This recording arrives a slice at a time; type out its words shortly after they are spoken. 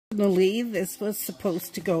Originally, this was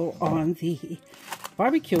supposed to go on the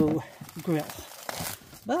barbecue grill,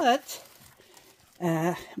 but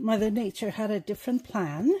Mother Nature had a different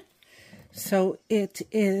plan, so it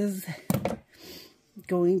is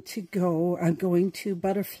going to go, I'm going to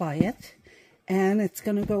butterfly it, and it's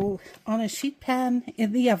going to go on a sheet pan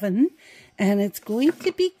in the oven, and it's going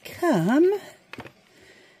to become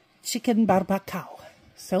chicken barbacoa.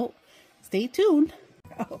 So stay tuned.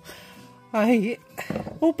 Oh, I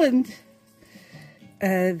opened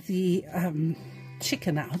the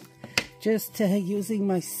chicken out just using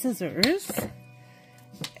my scissors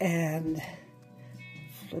and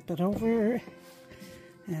flip it over,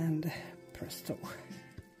 and presto,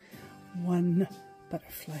 one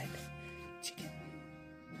butterflied chicken.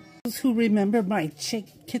 Those who remember my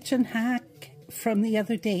kitchen hack from the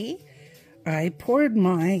other day, I poured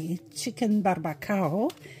my chicken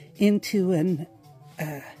barbacoa into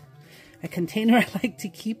a container I like to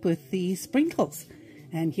keep with the sprinkles,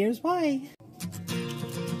 and here's why.